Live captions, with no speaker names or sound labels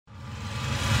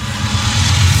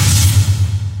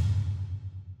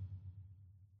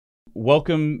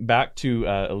Welcome back to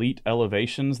Elite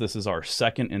Elevations. This is our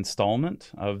second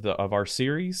installment of our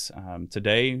series.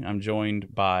 Today, I'm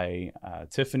joined by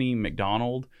Tiffany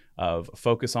McDonald of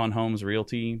Focus on Homes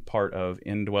Realty, part of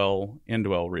Indwell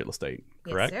Real Estate.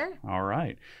 Correct? Yes, sir. All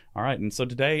right. And so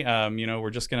today, we're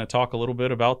just going to talk a little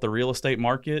bit about the real estate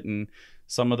market and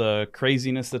some of the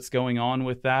craziness that's going on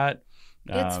with that.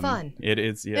 It's fun. It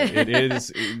is. Yeah, it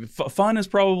is. Fun is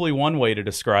probably one way to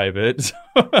describe it.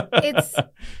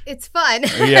 It's fun.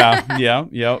 Yeah.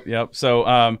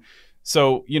 So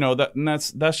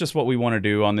that's just what we want to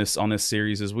do on this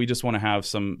series is we just want to have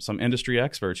some industry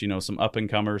experts, some up and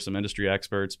comers, some industry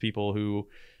experts, people who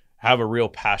have a real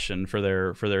passion for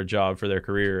their job, for their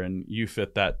career, and you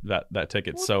fit that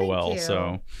ticket so well.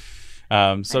 You.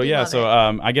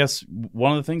 I guess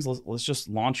one of the things, let's just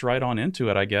launch right on into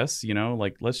it. I guess,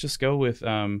 let's just go with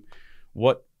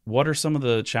what are some of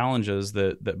the challenges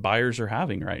that buyers are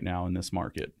having right now in this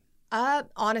market?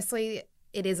 Honestly,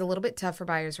 it is a little bit tough for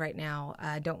buyers right now.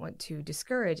 I don't want to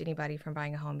discourage anybody from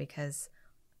buying a home because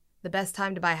the best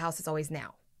time to buy a house is always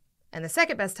now. And the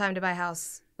second best time to buy a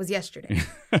house was yesterday,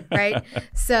 right?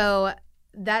 So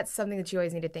that's something that you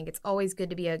always need to think. It's always good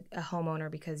to be a homeowner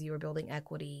because you are building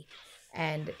equity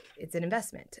and it's an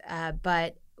investment.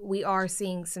 But we are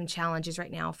seeing some challenges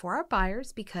right now for our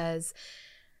buyers because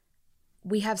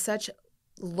we have such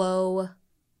low,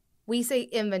 we say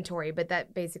inventory, but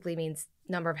that basically means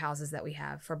number of houses that we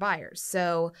have for buyers.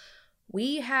 So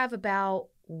we have about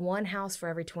one house for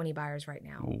every 20 buyers right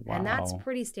now. Oh, wow. And that's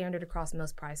pretty standard across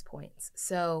most price points.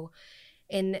 So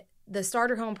in the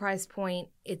starter home price point,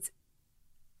 it's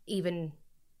even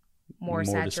more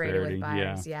saturated with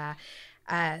buyers. Yeah.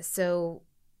 So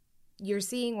you're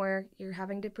seeing where you're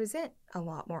having to present a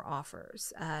lot more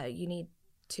offers. You need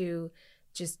to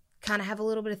just kind of have a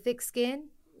little bit of thick skin.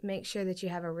 Make sure that you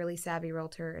have a really savvy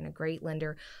realtor and a great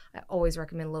lender. I always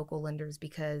recommend local lenders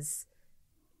because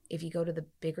if you go to the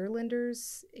bigger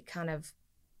lenders,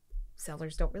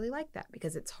 sellers don't really like that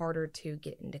because it's harder to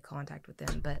get into contact with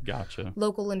them. But Gotcha.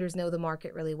 Local lenders know the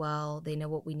market really well. They know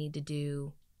what we need to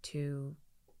do to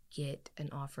get an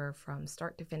offer from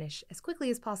start to finish as quickly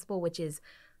as possible, which is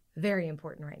very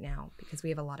important right now because we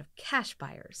have a lot of cash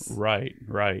buyers. Right.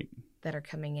 That are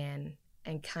coming in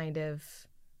and kind of,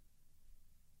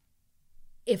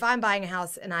 if I'm buying a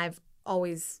house and I've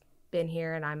always been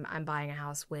here and I'm buying a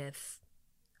house with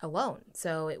a loan,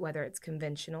 so whether it's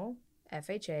conventional,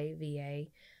 FHA, VA,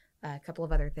 a couple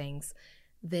of other things,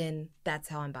 then that's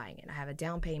how I'm buying it. I have a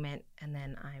down payment and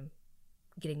then I'm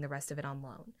getting the rest of it on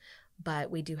loan. But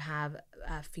we do have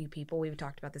a few people, we've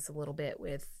talked about this a little bit,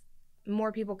 with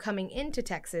more people coming into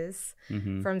Texas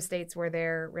from states where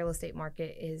their real estate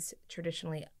market is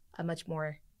traditionally a much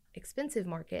more expensive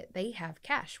market. They have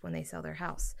cash when they sell their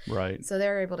house. Right. So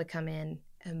they're able to come in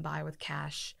and buy with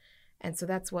cash. And so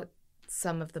that's what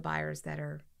some of the buyers that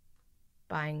are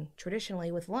buying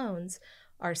traditionally with loans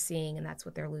are seeing, and that's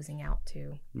what they're losing out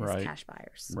to is cash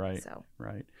buyers. Right. So.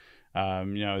 Right.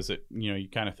 Is it, you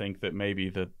kind of think that maybe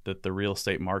that the real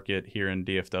estate market here in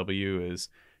DFW is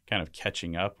kind of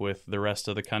catching up with the rest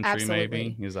of the country? Absolutely.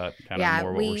 Maybe is that kind of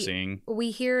more what we're seeing?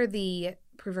 We hear the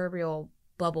proverbial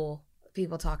bubble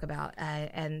people talk about,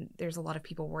 and there's a lot of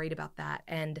people worried about that.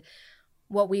 And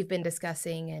what we've been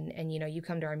discussing, and you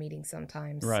come to our meetings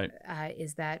sometimes, right,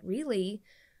 is that really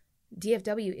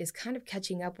DFW is kind of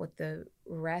catching up with the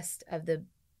rest of the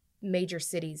major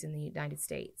cities in the United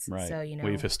States. Right. So,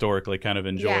 we've historically kind of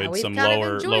enjoyed some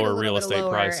lower real estate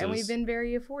prices. And we've been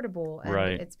very affordable. And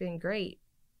right. It's been great.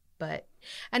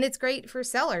 And it's great for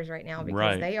sellers right now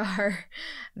because they are,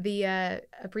 the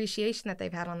appreciation that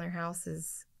they've had on their house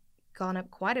has gone up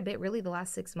quite a bit. Really, the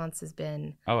last 6 months has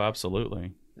been. Oh,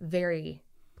 absolutely. Very.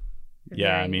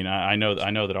 Yeah. I mean, I know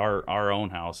that our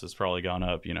own house has probably gone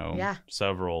up,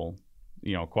 several,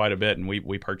 quite a bit. And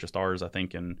we purchased ours, I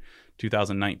think, in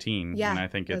 2019. Yeah. And I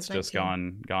think it's just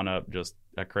gone up just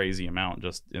a crazy amount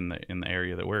just in the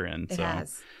area that we're in. It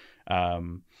has.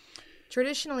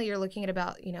 Traditionally, you're looking at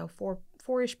about,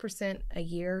 4-ish% a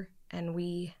year. And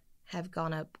we have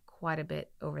gone up quite a bit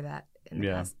over that in the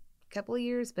past couple of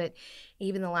years. But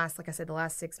even the last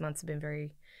 6 months have been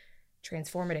very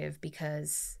transformative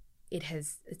because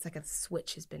it's like a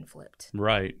switch has been flipped.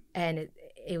 Right. And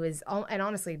it was, and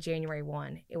honestly, January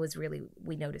 1, it was really,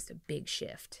 we noticed a big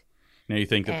shift. Now, you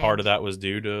think that And- part of that was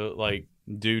due to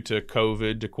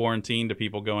COVID, to quarantine, to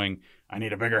people going, I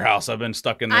need a bigger house. I've been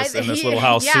stuck in this little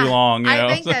house too long. You know?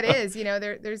 I think that is.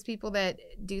 There's people that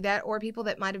do that, or people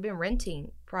that might have been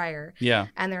renting prior. Yeah.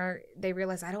 And they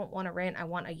realize, I don't want to rent. I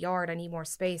want a yard. I need more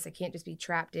space. I can't just be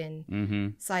trapped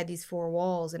inside these four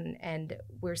walls. And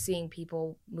we're seeing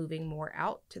people moving more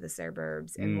out to the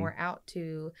suburbs and more out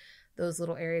to those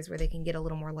little areas where they can get a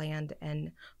little more land.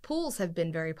 And pools have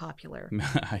been very popular.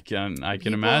 I can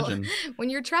People- imagine. When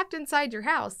you're trapped inside your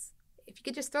house, if you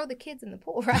could just throw the kids in the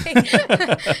pool, right?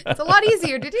 It's a lot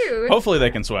easier to do. Hopefully they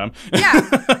can swim. Yeah.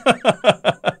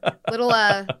 Little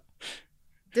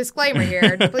disclaimer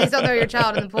here. Please don't throw your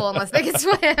child in the pool unless they can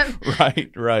swim.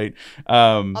 Right.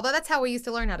 Although that's how we used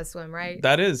to learn how to swim, right?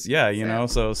 That is, yeah, you know,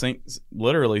 so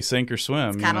literally sink or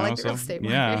swim. It's kind of you know, like the real estate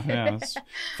market. Yeah. It's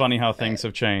funny how things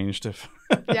have changed.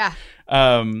 Yeah.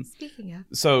 Speaking of.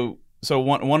 So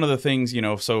one of the things, you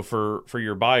know, so for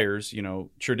your buyers, you know,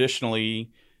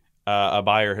 traditionally a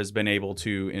buyer has been able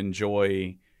to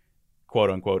enjoy, quote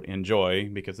unquote, enjoy,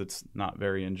 because it's not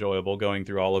very enjoyable going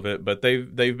through all of it, but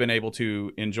they've been able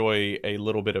to enjoy a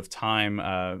little bit of time.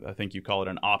 I think you call it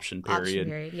an option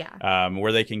period. Yeah.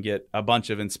 Where they can get a bunch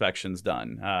of inspections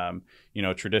done. You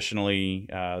know, traditionally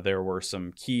there were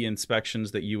some key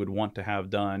inspections that you would want to have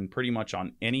done pretty much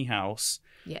on any house.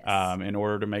 Yes. In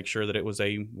order to make sure that it was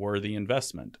a worthy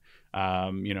investment.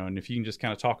 You know, and if you can just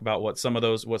kind of talk about what some of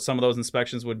those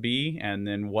inspections would be, and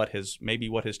then what has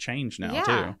changed now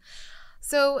too.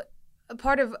 So a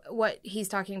part of what he's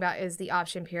talking about is the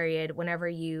option period. Whenever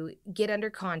you get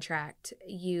under contract,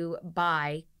 you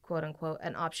buy, quote unquote,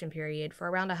 an option period for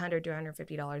around $100 to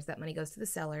 $150. That money goes to the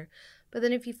seller. But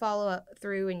then if you follow up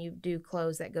through and you do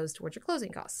close, that goes towards your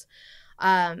closing costs.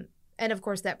 And of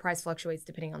course, that price fluctuates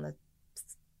depending on the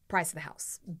price of the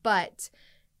house. But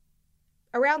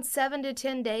around 7 to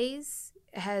 10 days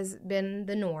has been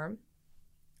the norm.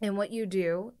 And what you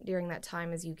do during that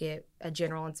time is you get a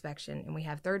general inspection, and we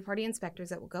have third-party inspectors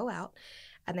that will go out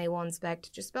and they will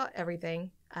inspect just about everything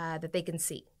that they can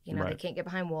see. You know, Right. They can't get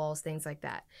behind walls, things like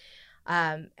that.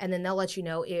 And then they'll let you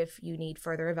know if you need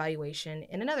further evaluation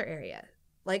in another area,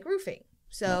 like roofing.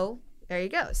 So there you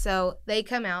go. So they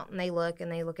come out and they look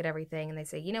at everything and they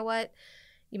say, you know what?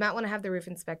 You might want to have the roof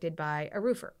inspected by a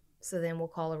roofer. So then we'll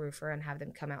call a roofer and have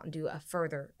them come out and do a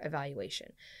further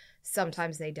evaluation.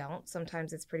 Sometimes they don't.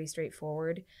 Sometimes it's pretty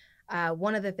straightforward.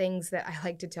 One of the things that I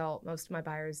like to tell most of my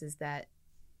buyers is that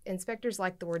inspectors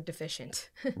like the word deficient.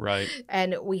 Right.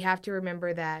 And we have to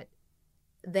remember that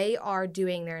they are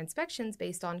doing their inspections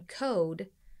based on code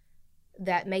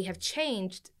that may have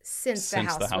changed since the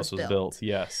house was built.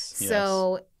 Yes.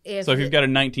 So if you've got a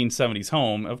 1970s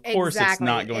home, of course it's Exactly.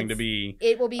 not going to be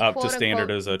it will be up quote, to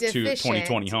standard unquote, as a deficient.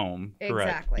 2020 home. Correct.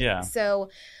 Exactly. Yeah. So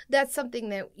that's something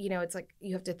that, you know, it's like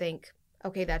you have to think,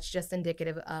 okay, that's just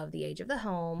indicative of the age of the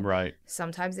home. Right.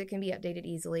 Sometimes it can be updated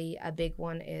easily. A big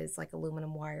one is like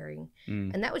aluminum wiring.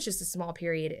 And that was just a small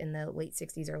period in the late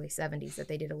 60s, early 70s that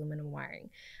they did aluminum wiring.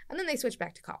 And then they switched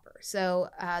back to copper. So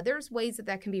there's ways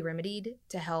that can be remedied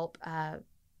to help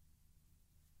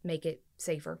make it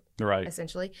safer, Right.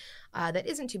 essentially. That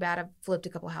isn't too bad. I've flipped a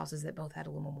couple of houses that both had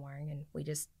aluminum wiring, and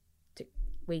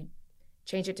we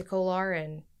changed it to Kohler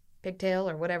and pigtail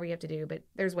or whatever you have to do, but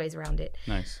there's ways around it.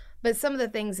 Nice. But some of the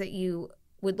things that you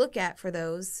would look at for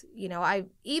those, you know,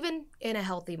 even in a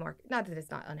healthy market, not that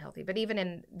it's not unhealthy, but even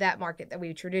in that market that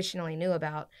we traditionally knew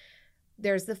about,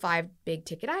 there's the 5 big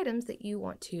ticket items that you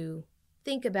want to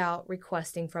think about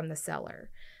requesting from the seller.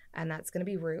 And that's going to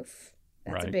be roof.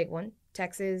 That's a Right. big one.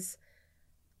 Texas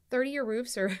 30-year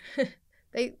roofs are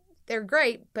they're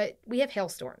great, but we have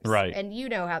hailstorms. Right. And you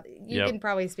know how you Yep. can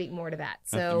probably speak more to that.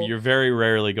 So You're very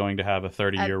rarely going to have a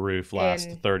 30-year roof last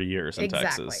and- 30 years in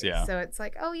exactly. Texas. Yeah. So it's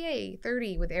like, oh yay,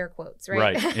 30 with air quotes,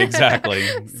 right? Right. Exactly.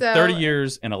 So- 30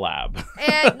 years in a lab.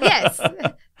 And yes,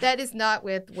 that is not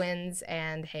with winds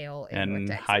and hail in And North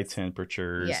Texas. high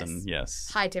temperatures. Yes. And yes.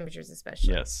 High temperatures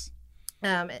especially. Yes.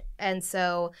 And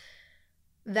so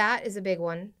that is a big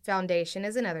one. Foundation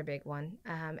is another big one.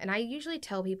 And I usually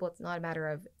tell people it's not a matter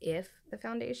of if the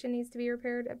foundation needs to be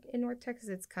repaired in North Texas,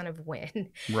 it's kind of when.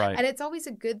 Right. And it's always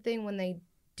a good thing when they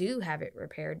do have it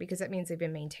repaired because that means they've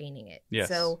been maintaining it. Yes.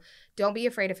 So don't be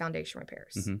afraid of foundation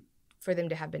repairs Mhm. for them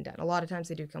to have been done. A lot of times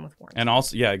they do come with warranty. And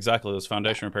also, yeah, exactly. Those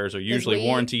foundation repairs are usually we-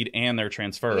 warranted and they're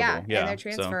transferable. Yeah, and they're so-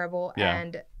 transferable yeah.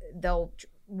 and they'll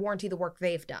warranty the work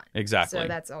they've done. exactly. So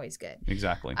that's always good.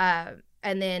 Exactly.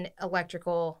 And then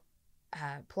electrical,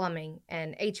 plumbing,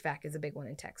 and HVAC is a big one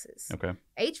in Texas. Okay.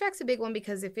 HVAC's a big one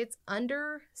because if it's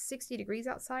under 60 degrees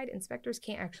outside, inspectors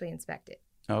can't actually inspect it.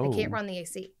 Oh. They can't run the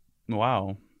AC.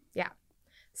 Wow.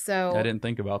 So I didn't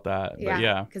think about that. But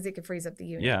yeah. because it could freeze up the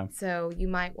unit. Yeah. So you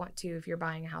might want to, if you're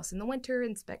buying a house in the winter,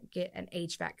 get an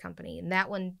HVAC company, and that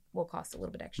one will cost a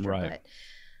little bit extra. Right. But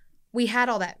we had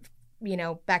all that,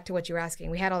 back to what you were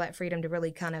asking, we had all that freedom to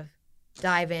really kind of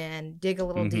dive in, dig a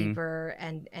little deeper,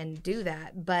 and do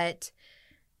that. But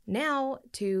now,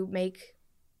 to make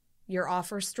your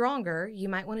offer stronger, you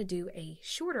might want to do a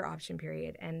shorter option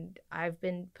period. And I've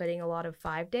been putting a lot of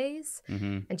 5 days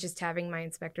and just having my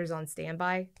inspectors on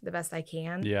standby the best I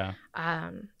can. Yeah.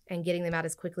 And getting them out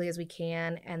as quickly as we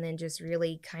can. And then just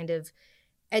really kind of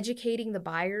educating the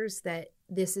buyers that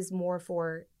this is more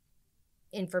for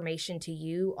information to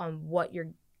you on what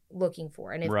you're looking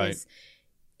for. And if this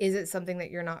is it something that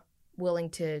you're not willing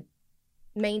to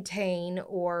maintain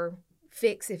or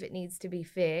fix if it needs to be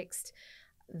fixed,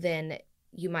 then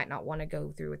you might not want to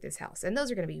go through with this house. And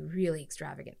those are going to be really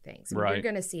extravagant things. I mean, you're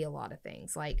going to see a lot of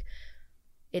things like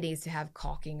it needs to have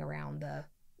caulking around the,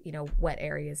 wet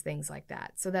areas, things like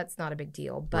that. So that's not a big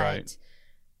deal. But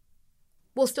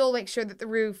we'll still make sure that the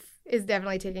roof is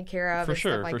definitely taken care of. For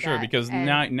sure. Because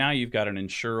now you've got an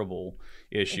insurable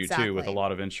issue too with a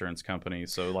lot of insurance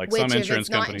companies. So like some insurance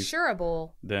companies, if it's not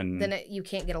insurable, then you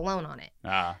can't get a loan on it.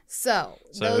 So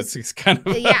it's kind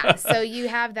of So you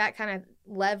have that kind of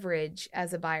leverage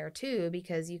as a buyer too,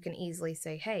 because you can easily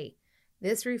say, hey,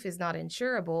 this roof is not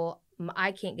insurable.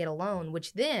 I can't get a loan,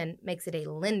 which then makes it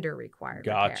a lender required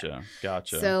repair.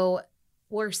 Gotcha. So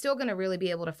we're still going to really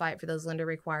be able to fight for those lender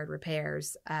required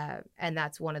repairs. And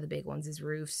that's one of the big ones is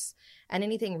roofs, and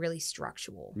anything really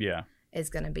structural is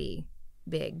going to be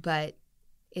big. But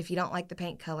if you don't like the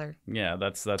paint color,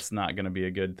 that's not going to be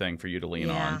a good thing for you to lean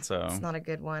on. So it's not a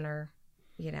good one, or,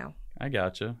 I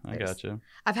gotcha.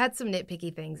 I've had some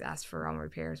nitpicky things asked for on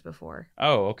repairs before.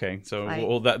 Oh, okay.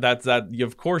 So, that's that.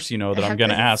 Of course, that I'm going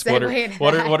to ask.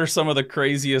 What are some of the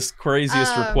craziest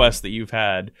requests that you've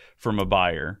had from a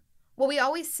buyer? Well, we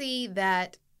always see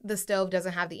that the stove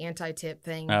doesn't have the anti-tip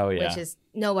thing, which is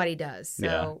nobody does.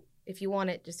 So if you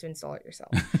want it, just to install it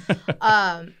yourself.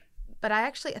 But I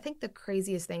think the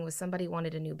craziest thing was somebody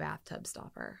wanted a new bathtub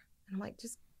stopper, and I'm like,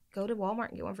 just go to Walmart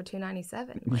and get one for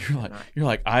 $297. You're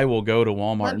like, I will go to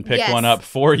Walmart and pick one up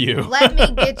for you. Let me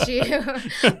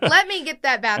get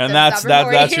that bathtub stopper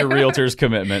for that's you. your realtor's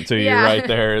commitment to you right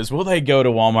there. Is will they go to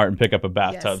Walmart and pick up a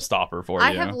bathtub stopper for you?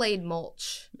 I have laid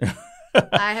mulch.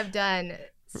 I have done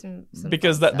some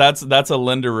because that's a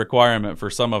lender requirement for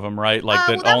some of them, right? Like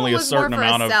that only a certain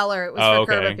amount of seller. It was for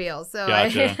curb appeal. So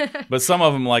gotcha. But some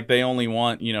of them, like they only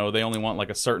want like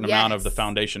a certain amount of the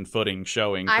foundation footing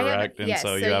showing, correct?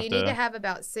 So you need to have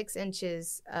about 6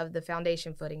 inches of the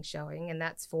foundation footing showing, and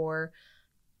that's for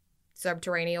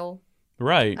subterranean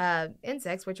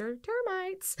insects, which are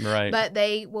termites. Right. But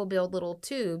they will build little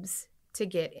tubes to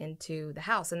get into the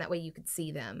house, and that way you could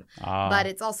see them. But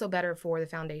it's also better for the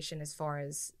foundation as far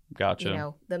as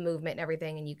the movement and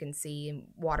everything, and you can see, and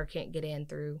water can't get in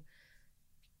through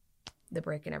the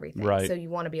brick and everything. Right. So you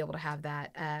want to be able to have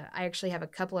that. I actually have a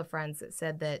couple of friends that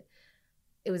said that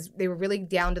they were really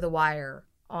down to the wire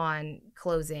on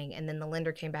closing, and then the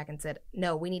lender came back and said,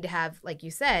 no, we need to have, like you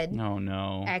said,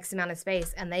 X amount of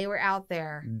space, and they were out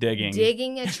there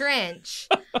digging a trench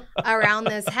around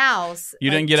this house.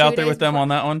 You didn't get out there with them on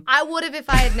that one? I would have if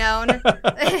I had known.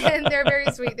 And they're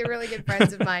very sweet. They're really good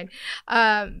friends of mine.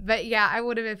 But yeah, I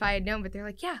would have if I had known. But they're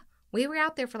like, yeah, we were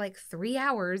out there for like 3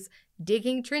 hours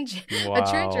digging a trench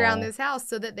around this house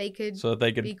so that they could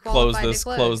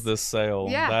close this sale.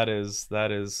 Yeah.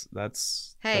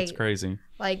 That's crazy.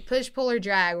 Like push, pull, or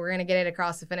drag, we're gonna get it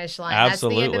across the finish line.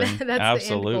 Absolutely. That's the end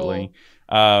Absolutely.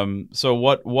 goal. So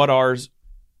what are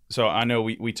so I know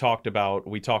we talked about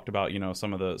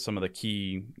some of the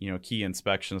key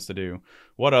inspections to do.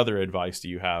 What other advice do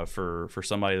you have for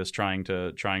somebody that's trying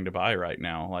to buy right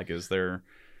now? Like, is there?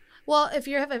 Well, if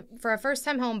you have for a first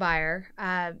time home buyer,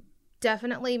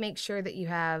 definitely make sure that you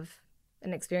have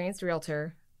an experienced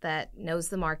realtor that knows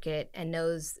the market and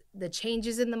knows the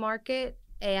changes in the market,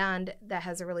 and that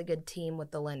has a really good team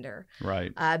with the lender.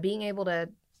 Right. Being able to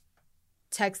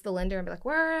text the lender and be like,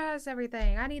 where is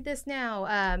everything? I need this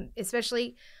now.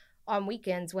 Especially on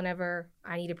weekends whenever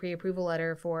I need a pre-approval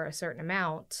letter for a certain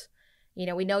amount.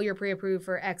 We know you're pre-approved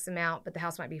for X amount, but the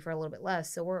house might be for a little bit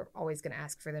less. So we're always going to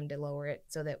ask for them to lower it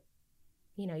so that,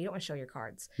 you don't want to show your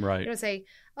cards. Right. You don't say,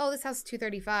 oh, this house is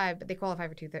 $235, but they qualify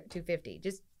for $250.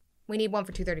 Just, we need one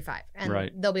for $235.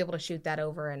 And they'll be able to shoot that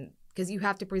over. And because you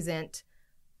have to present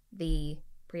the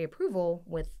pre-approval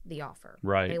with the offer.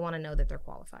 Right. They want to know that they're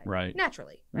qualified. Right.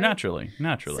 Naturally. Naturally.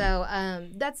 So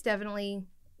that's definitely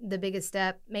the biggest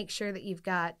step. Make sure that you've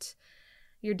got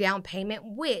your down payment,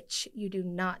 which you do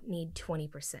not need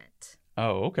 20%.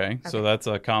 Oh, okay. So that's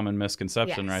a common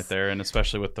misconception Yes. right there. And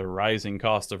especially with the rising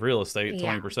cost of real estate, Yeah.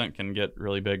 20% can get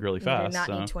really big really You fast. do not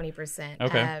so. need 20%.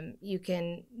 Okay. You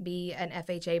can be an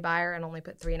FHA buyer and only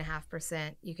put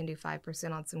 3.5%. You can do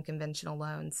 5% on some conventional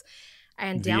loans.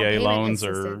 And down VA payment loans,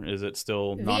 assistance- or is it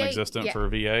still VA non-existent yeah. for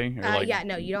VA? Or Yeah,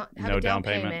 no, you don't have no a down down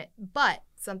payment. payment? But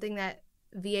something that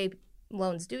VA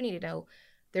loans do need to know,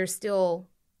 you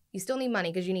still need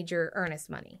money because you need your earnest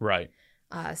money. Right.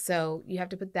 So you have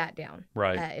to put that down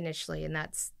Right. initially, and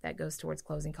that goes towards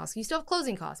closing costs. You still have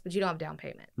closing costs, but you don't have down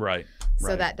payment. Right. So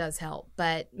Right. that does help.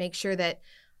 But make sure that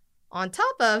on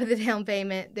top of the down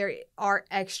payment, there are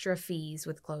extra fees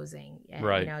with closing. And,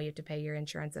 Right. you have to pay your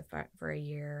insurance for a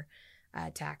year,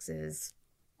 taxes,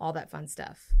 all that fun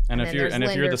stuff. And if then you're there's the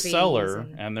lender seller,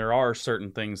 fees and there are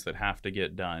certain things that have to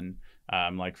get done,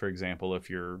 like for example, if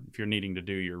you're needing to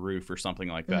do your roof or something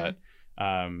like that,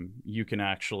 you can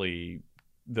actually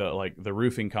the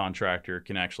roofing contractor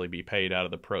can actually be paid out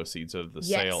of the proceeds of the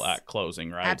sale at closing,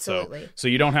 right? Absolutely. So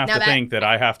you don't have to think that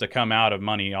I have to come out of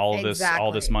money, all this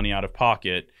Exactly. money out of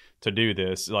pocket to do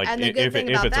this. Like And the good if thing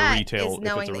it's about a that retail, is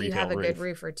knowing if it's a that you retail have a roof. good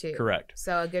roofer too. Correct.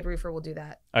 So a good roofer will do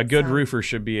that. A good So- roofer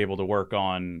should be able to work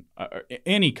on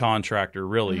any contractor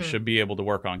really should be able to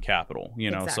work on capital,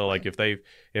 So like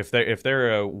if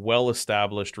they're a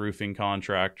well-established roofing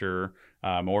contractor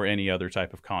or any other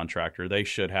type of contractor, they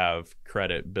should have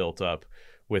credit built up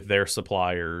with their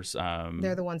suppliers.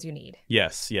 They're the ones you need.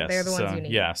 Yes. They're the ones you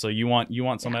need. Yeah, so you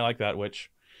want somebody like that, which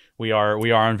we are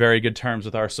on very good terms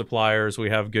with our suppliers. We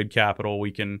have good capital.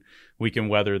 We can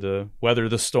weather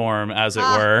the storm, as it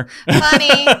were.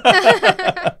 Funny.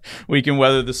 We can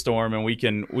weather the storm, and we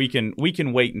can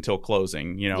wait until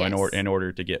closing, Yes. in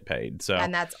order to get paid. So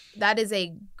And that is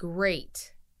a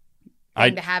great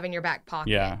thing to have in your back pocket.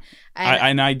 yeah. And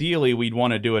And ideally, we'd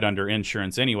want to do it under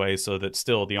insurance anyway, so that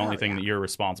still the only thing yeah. that you're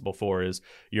responsible for is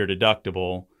your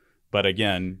deductible. But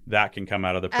again, that can come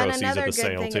out of the proceeds of another the good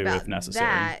sale thing too, about if necessary.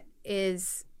 that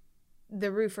is the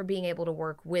roofer being able to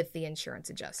work with the insurance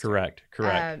adjuster. Correct.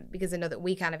 Because I know that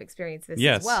we kind of experienced this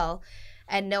Yes. as well.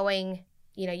 And knowing,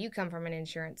 you come from an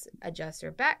insurance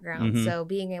adjuster background. Mhm. So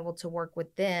being able to work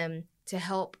with them to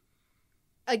help,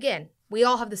 again, we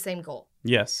all have the same goal.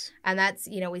 Yes. And that's,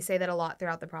 we say that a lot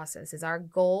throughout the process is our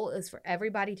goal is for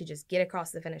everybody to just get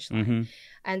across the finish line. Mm-hmm.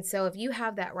 And so if you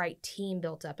have that right team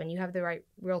built up and you have the right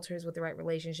realtors with the right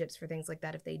relationships for things like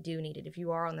that, if they do need it, if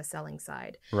you are on the selling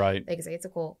side, Right. they can say, it's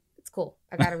cool.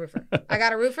 I got a roofer. I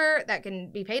got a roofer that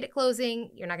can be paid at closing.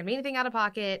 You're not going to be anything out of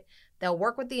pocket. They'll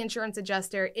work with the insurance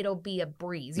adjuster. It'll be a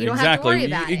breeze. You don't have to worry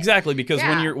about it. Exactly. Because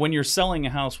Yeah. when you're selling a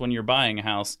house, when you're buying a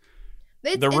house,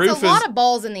 It's the roof a lot is- of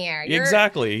balls in the air.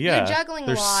 exactly. Yeah. You're juggling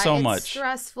There's a lot. so It's much.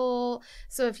 stressful.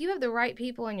 So if you have the right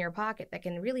people in your pocket that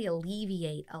can really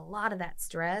alleviate a lot of that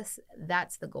stress,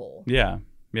 that's the goal. Yeah.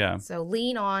 Yeah. So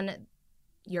lean on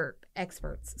your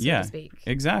experts, so Yeah, to speak.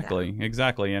 Exactly.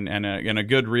 Exactly. And a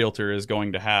good realtor is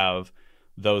going to have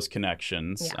those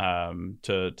connections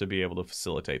to be able to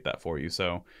facilitate that for you.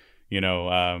 So,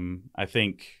 I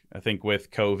think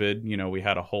with COVID, we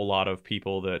had a whole lot of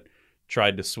people that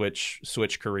tried to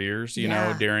switch careers, during A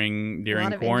lot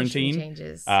of industry quarantine.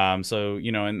 changes. So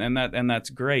and that's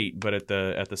great, but at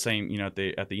the same at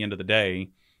the end of the day,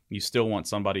 you still want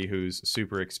somebody who's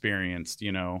super experienced,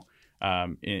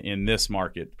 in this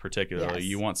market particularly. Yes.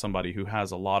 You want somebody who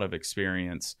has a lot of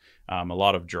experience, a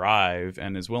lot of drive,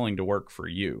 and is willing to work for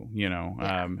you.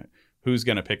 Who's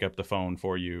going to pick up the phone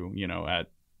for you,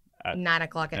 at 9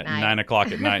 o'clock at night. 9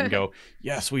 o'clock at night and go,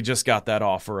 yes, we just got that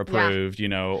offer approved,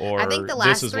 or I think the this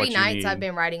last is 3 what you nights need. I've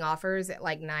been writing offers at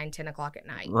like 9, 10 o'clock at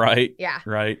night. Right. Yeah.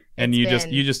 Right. And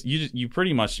It's you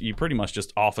pretty much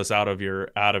just office out of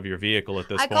your vehicle at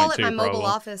this I point call it too. my mobile probably.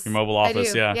 office. Your mobile I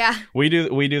office, do. yeah. Yeah. We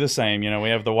do the same. We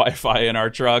have the Wi-Fi in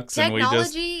our trucks, and we just.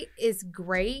 Technology is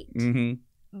great, Mm-hmm.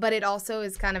 but it also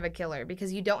is kind of a killer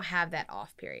because you don't have that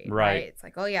off period. Right. It's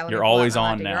like, oh yeah, let me You're pull out always my on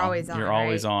laptop. now. You're always on. You're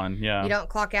always right? on. Yeah. You don't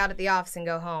clock out at the office and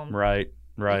go home. Right.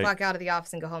 You Right. clock out of the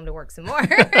office and go home to work some more.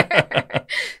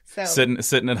 So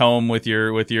Sitting at home with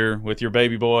your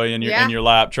baby boy and Yeah. in your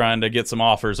lap trying to get some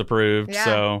offers approved. Yeah.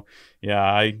 So yeah,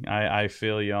 I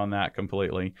feel you on that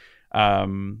completely.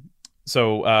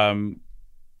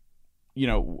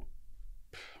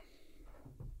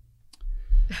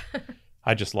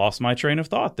 I just lost my train of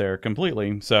thought there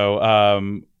completely. So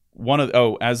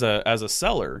as a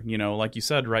seller, like you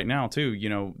said right now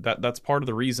too, that's part of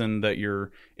the reason that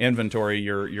your inventory,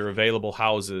 your available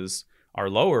houses are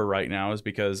lower right now is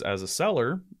because as a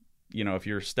seller, if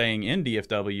you're staying in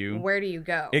DFW, where do you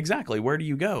go? exactly, where do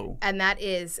you go? And that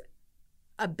is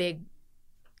a big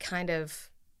kind of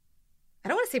I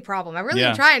don't want to say problem. I really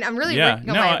am trying. I'm really working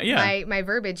on my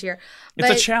verbiage here.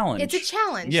 But it's a challenge. It's a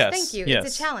challenge. Yes. Thank you. Yes.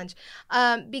 It's a challenge.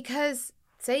 Because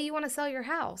say you want to sell your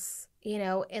house,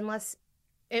 unless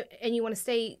and you want to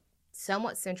stay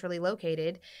somewhat centrally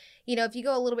located, if you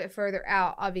go a little bit further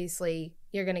out, obviously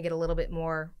you're going to get a little bit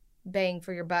more bang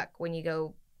for your buck when you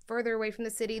go further away from the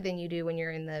city than you do when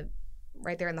you're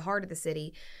right there in the heart of the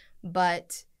city.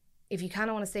 But if you kind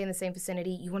of want to stay in the same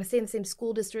vicinity, you want to stay in the same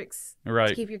school districts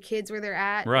to keep your kids where they're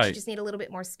at. Right. You just need a little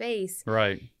bit more space.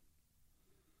 Right.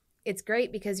 It's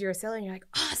great because you're a seller and you're like,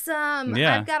 awesome.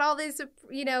 Yeah. I've got all this,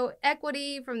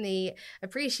 equity from the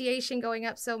appreciation going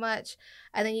up so much.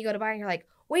 And then you go to buy and you're like,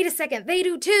 wait a second, they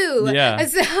do too. Yeah. And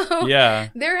so yeah.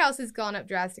 their house has gone up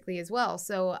drastically as well.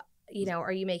 So,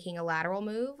 are you making a lateral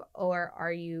move, or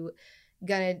are you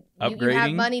gonna you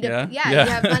have money to you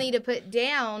have money to put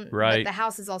down, right? But the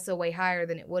house is also way higher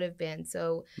than it would have been.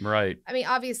 So right. I mean,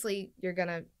 obviously you're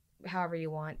gonna however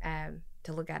you want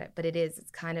to look at it, but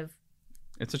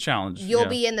it's a challenge. You'll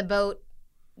be in the boat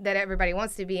that everybody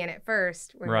wants to be in at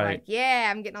first, where you're like,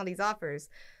 yeah, I'm getting all these offers.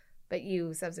 But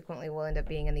you subsequently will end up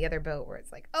being in the other boat where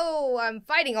it's like, oh, I'm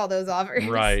fighting all those offers.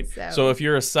 Right. So if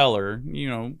you're a seller,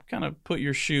 kind of put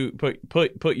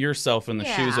yourself in the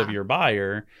shoes of your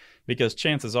buyer, because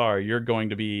chances are you're going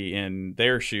to be in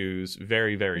their shoes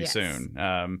very, very soon.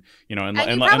 And you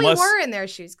probably were in their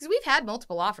shoes, because we've had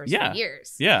multiple offers for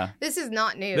years. Yeah. This is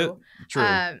not new.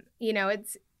 True.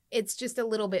 It's just a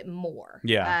little bit more.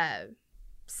 Yeah.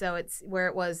 So it's where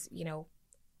it was,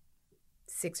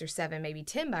 6 or 7, maybe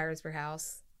 10 buyers per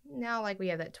house. Now, we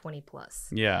have that 20 plus.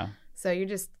 Yeah. So you're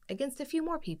just against a few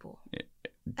more people.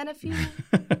 And a few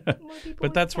more people.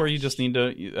 But that's where you just need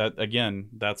to, again,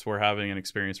 that's where having an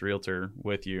experienced realtor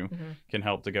with you can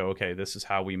help to go, okay, this is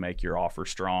how we make your offer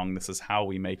strong. This is how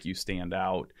we make you stand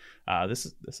out.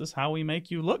 This is how we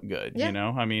make you look good. Yeah.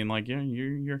 I mean,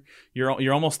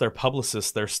 you're almost their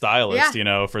publicist, their stylist,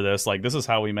 for this. This is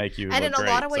how we make you and look in a great,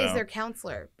 lot of ways, their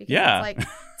counselor. Because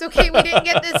it's it's okay, we didn't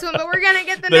get this one, but we're gonna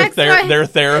get the next one. Their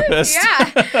therapist.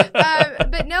 Yeah.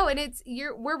 But no, and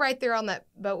we're right there on that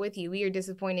boat with you. We are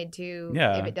disappointed too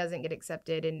if it doesn't get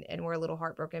accepted, and we're a little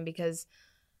heartbroken, because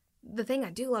the thing I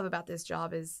do love about this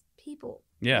job is people.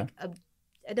 Yeah.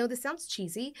 I know this sounds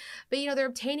cheesy, but they're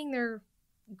obtaining their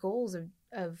goals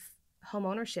of home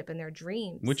ownership and their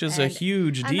dreams, which is a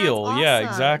huge deal. Awesome. Yeah,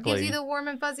 exactly. It gives you the warm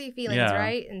and fuzzy feelings,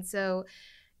 right? And so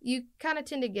you kind of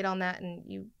tend to get on that, and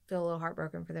you feel a little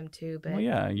heartbroken for them too. But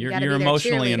you're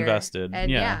emotionally invested.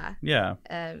 And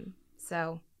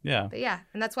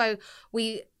and that's why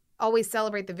we always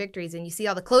celebrate the victories, and you see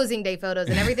all the closing day photos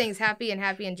and everything's happy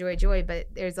and joy, but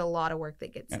there's a lot of work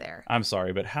that gets there. I'm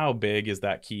sorry, but how big is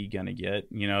that key gonna get?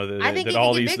 I think it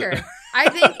could get bigger. I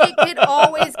think it could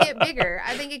always get bigger.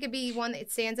 I think it could be one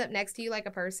that stands up next to you like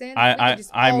a person.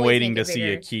 I'm waiting to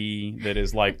see a key that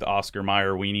is like the Oscar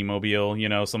Mayer Weenie Mobile.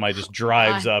 Somebody just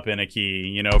drives up in a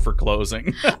key, for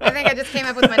closing. I think I just came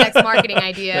up with my next marketing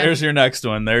idea. There's your next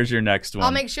one.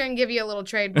 I'll make sure and give you a little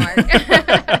trademark.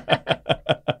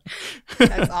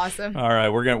 That's awesome. All right,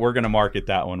 we're gonna market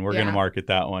that one. We're gonna market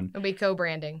that one. It'll be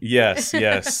co-branding. Yes.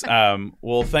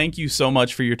 Well, thank you so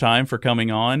much for your time, for coming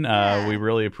on. We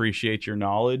really appreciate your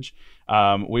knowledge.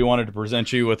 We wanted to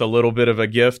present you with a little bit of a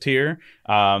gift here.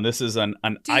 This is an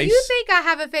Do ice. Do you think I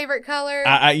have a favorite color?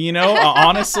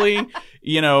 Honestly,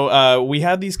 we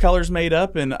had these colors made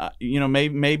up, and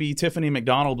maybe Tiffany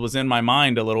McDonald was in my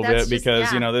mind a little bit,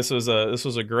 because this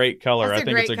was a great color. I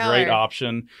think it's a great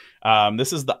option.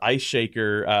 This is the Ice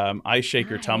Shaker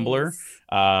Nice. tumbler,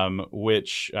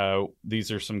 which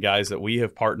these are some guys that we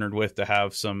have partnered with to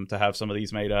have some of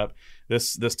these made up.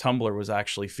 This tumbler was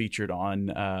actually featured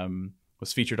on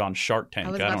Shark Tank.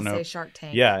 I was about to say Shark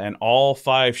Tank. Yeah, and all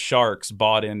 5 sharks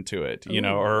bought into it,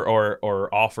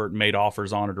 or made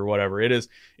offers on it or whatever. It is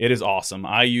awesome.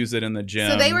 I use it in the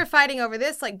gym. So they were fighting over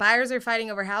this, like buyers are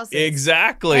fighting over houses.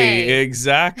 Exactly.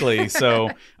 So,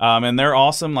 and they're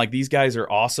awesome. These guys are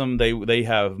awesome. They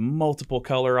have multiple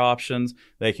color options.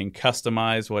 They can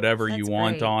customize whatever you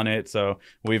want on it. So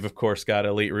we've of course got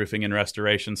Elite Roofing and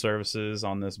Restoration Services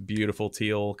on this beautiful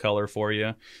teal color for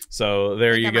you. So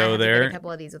there you go. There. A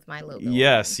couple of these with my logo.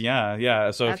 Yes,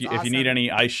 yeah. So if you need any,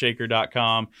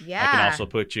 iceshaker.com. Yeah. I can also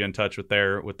put you in touch with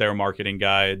their marketing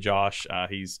guy, Josh.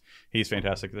 He's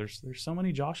fantastic. There's so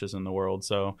many Joshes in the world.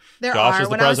 So Josh is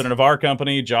the president of our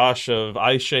company, Josh of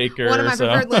Ice Shaker. One of my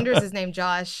preferred lenders is named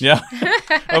Josh. Yeah.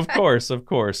 Of course.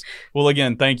 Well,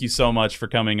 again, thank you so much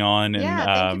for coming on, and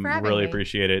thank you for having really me.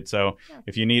 appreciate it. So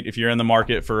if you're in the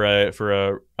market for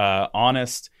a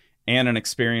honest and an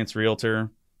experienced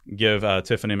realtor, give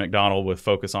Tiffany McDonald with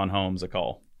Focus on Homes a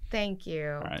call. Thank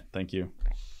you. All right. Thank you.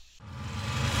 Bye.